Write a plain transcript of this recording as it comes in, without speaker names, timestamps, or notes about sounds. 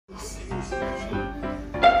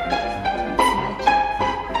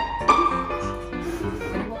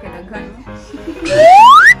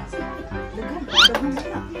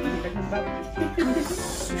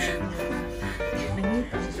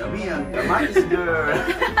girl.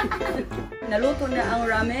 Naluto na ang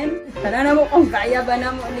ramen. Tanan mo kung kaya ba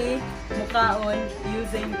na mo ni mukaon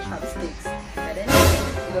using chopsticks. Pwede na.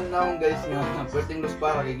 Alam na akong guys nga, perting los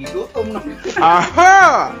para gigutom na.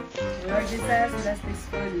 Aha! Lord Jesus, bless this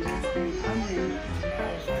food. Amen.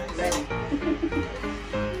 Ready.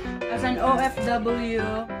 As an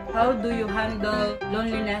OFW, how do you handle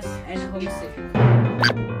loneliness and homesick?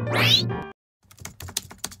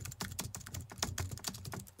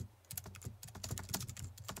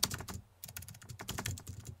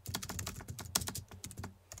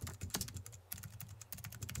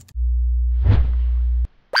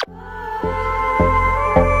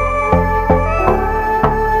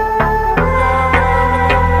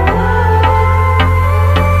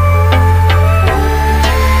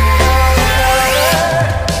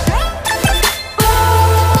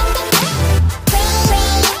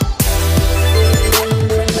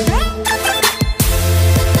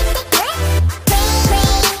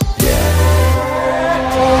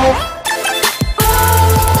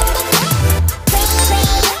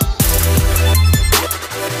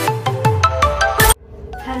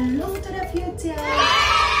 Hello to the fyotyal!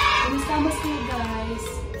 Kumusta kayo guys?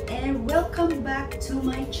 And welcome back to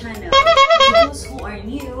my channel. For those who are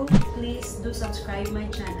new, please do subscribe my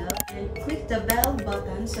channel and click the bell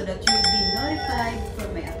button so that you'll be notified for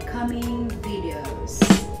my upcoming videos.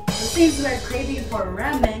 So since we're craving for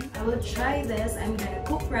ramen, I will try this. I'm gonna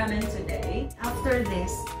cook ramen today. After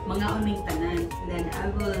this, mga uning tanan. Then I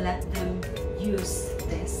will let them use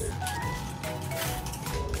this.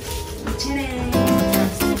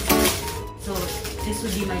 So this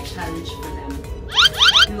would be my challenge for them.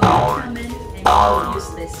 We will ramen and we will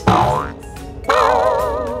use this. I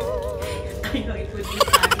know it would be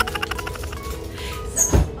fun.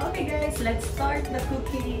 So, okay guys, let's start the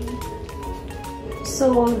cooking.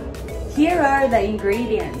 So here are the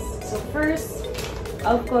ingredients. So first,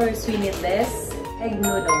 of course, we need this egg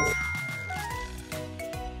noodles,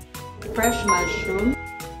 fresh mushroom,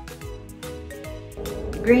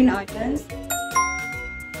 green onions,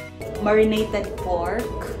 marinated pork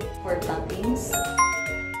for toppings,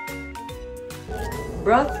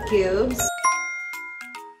 broth cubes,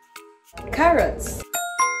 carrots,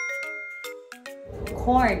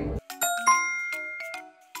 corn,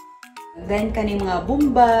 then kaning mga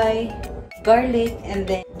bombay, garlic, and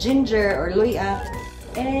then ginger or luya,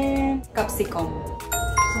 and capsicum.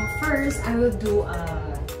 So first, I will do a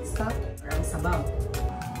stock or a sabaw.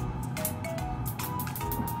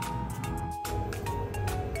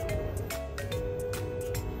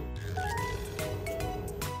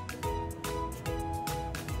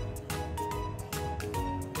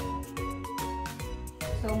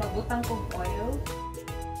 So, magbutang kong oil.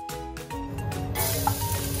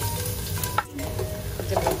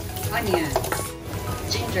 Onions.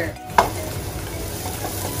 Ginger.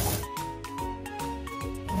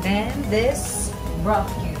 Then, this broth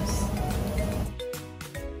cubes.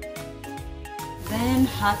 Then,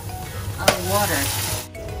 hot water.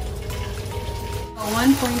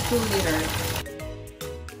 1.2 liter.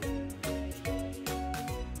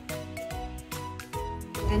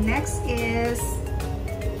 The next is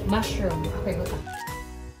mushroom. Okay, go on.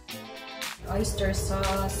 Oyster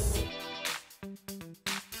sauce.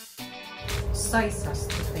 Soy sauce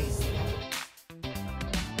to taste.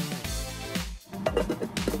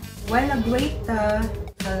 While I wait the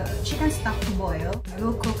chicken stock to boil, I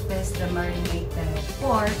will cook the marinated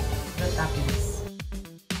pork, the toppings.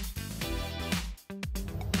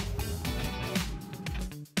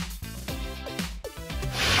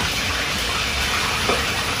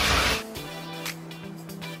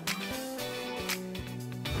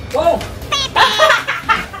 Wow!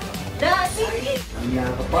 That's it! Ang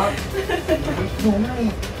yakapag. So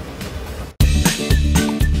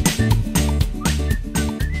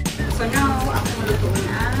now, ako malutuin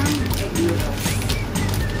ang egg noodles.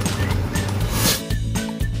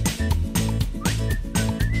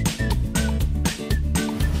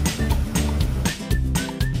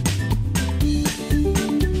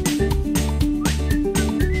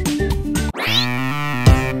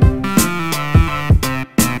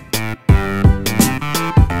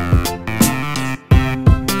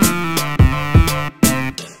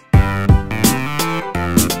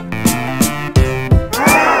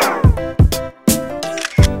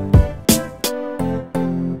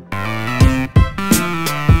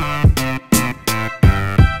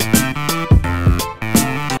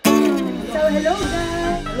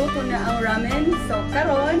 ramen. So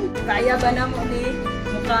karon, kaya ba na mo ni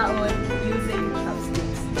mukaon using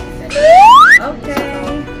chopsticks?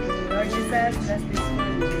 Okay. Lord Jesus, bless this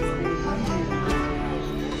food.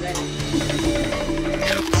 Ready.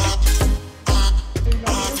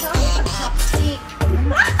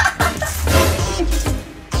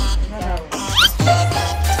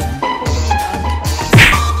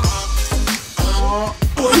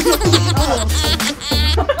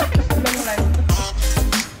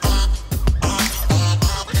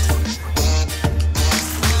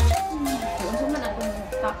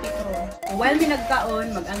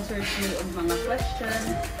 nagkaon, mag-answer siya og mga question.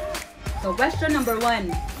 So, question number 1.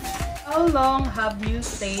 How long have you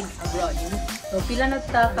stayed abroad? So, pila na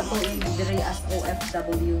ta katuig diri as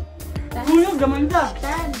OFW? Ano, gaman ta?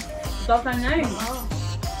 2009. Oo.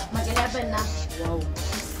 Mag-11 na. Wow.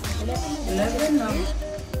 11 11 na. na.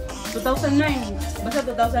 2009. Basta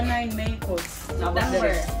 2009 May ko.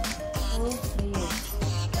 November. Oh,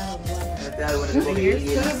 3 years.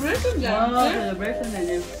 celebration lang. Wow, celebration na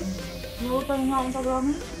niya. Nutang nga akong sa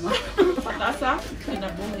Ramen. Patasa.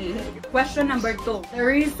 Sinabuhi. Question number 2. The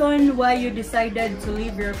reason why you decided to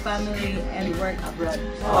leave your family and work abroad?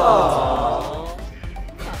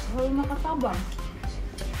 Wala makatabang.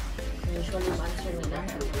 Usually yung answer nila.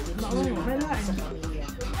 Wala sa pamilya.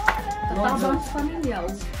 Tatabang sa pamilya.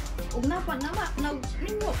 Huwag na pa naman.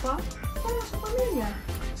 Nag-minyo pa. Para sa pamilya.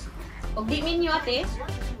 Huwag di minyo ate.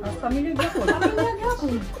 Pamilya gapon. Pamilya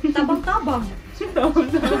gapon. Tabang-tabang.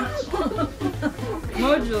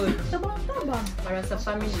 Module. Tabang-tabang. Para sa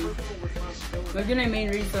family. Medyo na yung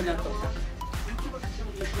main reason na to.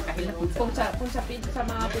 Kahilap Kung sa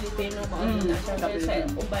mga Pilipino, mauna siya. Pero sa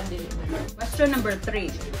uban din. Question number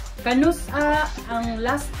 3. Kanusa ang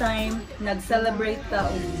last time nag-celebrate ta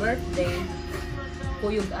og birthday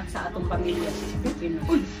kuyog at sa atong pamilya? Pilipino.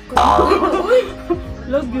 Uy!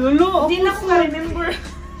 Love you, no? Hindi na ko ma-remember.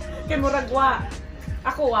 Kaya muragwa.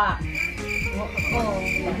 Ako wa. Oo.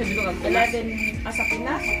 11 sa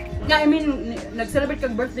Pinas. Yeah, I mean, nag-celebrate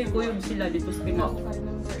kag birthday kuyog sila dito sa Pinas.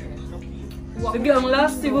 Sige, ang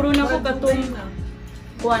last siguro na ko katong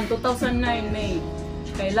 2009 May.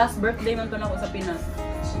 Kay last birthday man to na ko sa Pinas.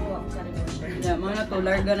 Yeah, mga na to,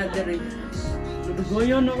 larga na diri.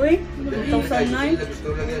 Dudugoyo na, uy. 2009.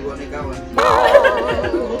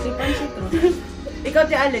 Ikaw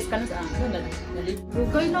ti Alice, kanos ang?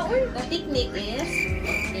 Rugay na, uy. The technique is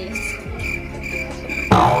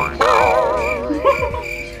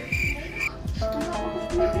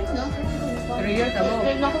Years ago.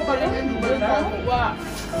 Rugay na ko ka-remember. Wa.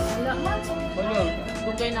 Wala man. Wala.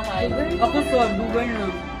 Rugay na kayo. Ako sa dugay na.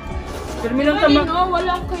 Pero milang tama. No,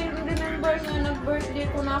 walang kayo remember nga nag-birthday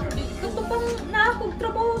ko na ako dito. Ito bang na akong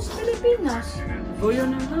trabaho sa Pilipinas? Goyo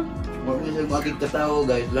na na. Huwag niyo sa mga katao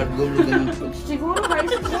guys, largo mo ganun. Siguro high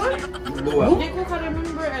school? Buwa. Hindi ko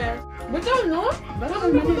ka-remember eh. Bitaw, no? Bakit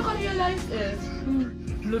hindi ko ka-realize eh?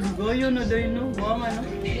 Goyo na dahil no. Buwa nga no.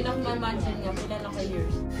 Hindi na ko ma-imagine nga, pila na ka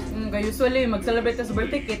years. Kaya usually, mag-celebrate ka sa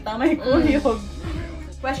birthday, kita may kuyog.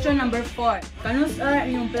 Question number 4. Kanus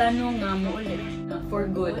yung plano nga mo ulit for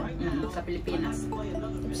good sa Pilipinas?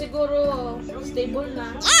 Siguro, stable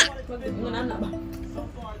na. Mag-una na ba?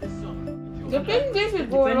 Depende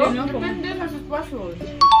siguro. Depende, no? Depende sa sitwasyon.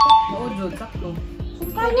 Oo, Jod, sakto.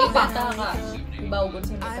 Kung kaya pa. Ibawgon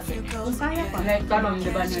sa mga sabi. Kung kaya pa. Like karon,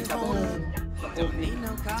 di ba, nagtapon?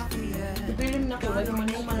 Pipilim na ko, wala man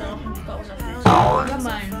yung na akong kauna.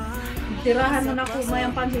 Naman. Tirahan mo na ko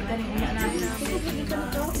mayang pansit kanina na.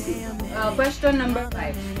 Question number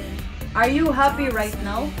 5. Are you happy right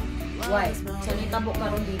now? Why? Sa nitabo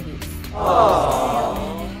karon dili.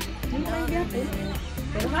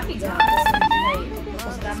 Pero happy ka.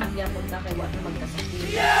 Pasalamat gyapon ta kay wa na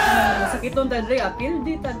magkasakit. Sakiton ta dre, apil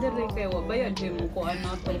di ta dre kay wa bayad jay mo ko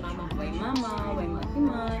ano Kay mama. way mama, way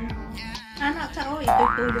matiman. Anak sa oy,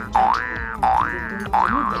 tutulog ka.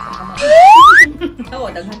 Tawa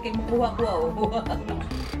daghan kay makuha-kuha.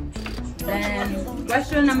 Then,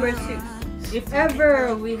 question number 6. If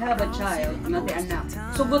ever we have a child, nati anak,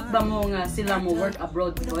 sugot ba mo nga sila mo work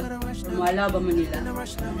abroad po? Wala ba mo nila?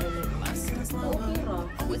 Okay ra.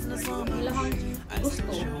 Ilahang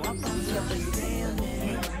gusto. Sila pwede.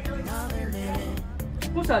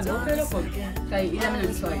 Kusad, okay lang po. Kay ilan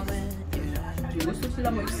ng choice. Yung gusto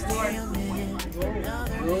sila mo explore.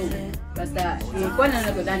 Go. Basta, ikuha na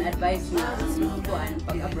nagudan advice na kuhaan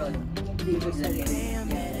pag abroad. Hindi ko sila rin.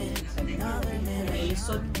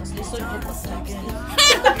 Mas lisod yung pag-chopstick.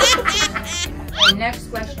 Okay, next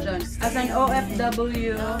question. As an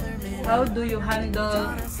OFW, how do you handle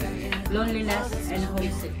loneliness and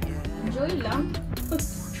homesick? Enjoy lang.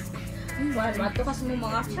 Mato kasi mo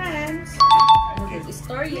mga friends.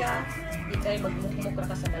 Istorya. Di kayo magmukmuk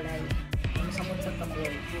ka sa balay. Samot ka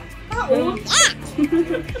kaboy.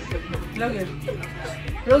 Lagi.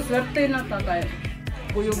 Pero swerte na ta kay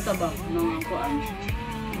buyog tabang ng kuan.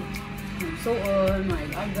 So my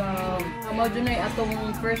agaw. Amo dyan ay atong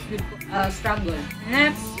first struggle.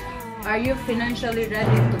 Next, are you financially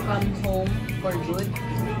ready to come home for good?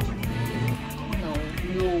 No.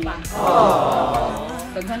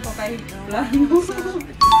 Daghan ko kay plano.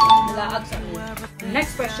 Laag sa mo.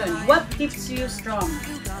 Next question, what keeps you strong?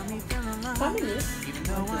 Family.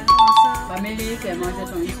 Family, kaya mga siya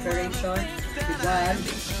itong inspiration. Si God.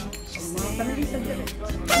 Mga family sa dito.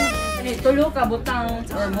 Tulo ka butang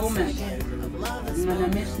or moment nga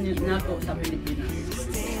na-miss nato sa Pilipinas.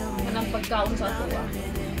 Anong pagkaon sa ato ah.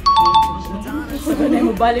 Kung na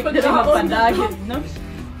mo balik na rin magpadagit, no?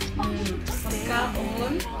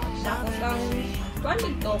 Pagkaon, ako kang kuan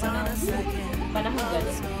dito ka na panahon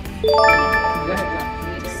gano'n. Gahit lang.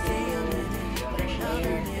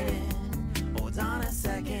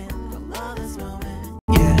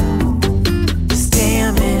 Stay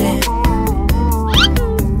a minute.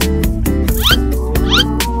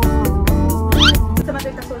 Sa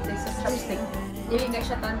matay kasulti sa chopstick. Dili ka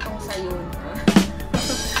siya tantong sayo.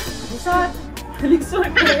 Busat!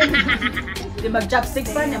 Haliksot ka rin. Di mag-chopstick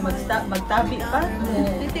pa niya, magtabi pa.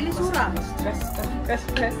 Titilisura.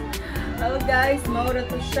 Stress. Hello guys, maura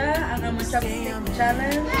to siya ang among chopstick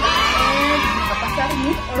challenge. And nakapasar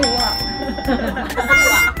mo or what?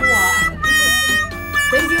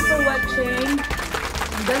 Thank you for watching.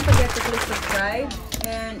 Don't forget to click subscribe.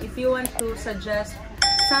 And if you want to suggest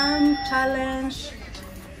some challenge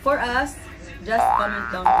for us, just comment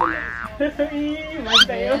down below. See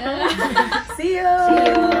you! See you.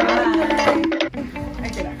 Bye! Ay,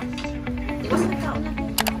 sila.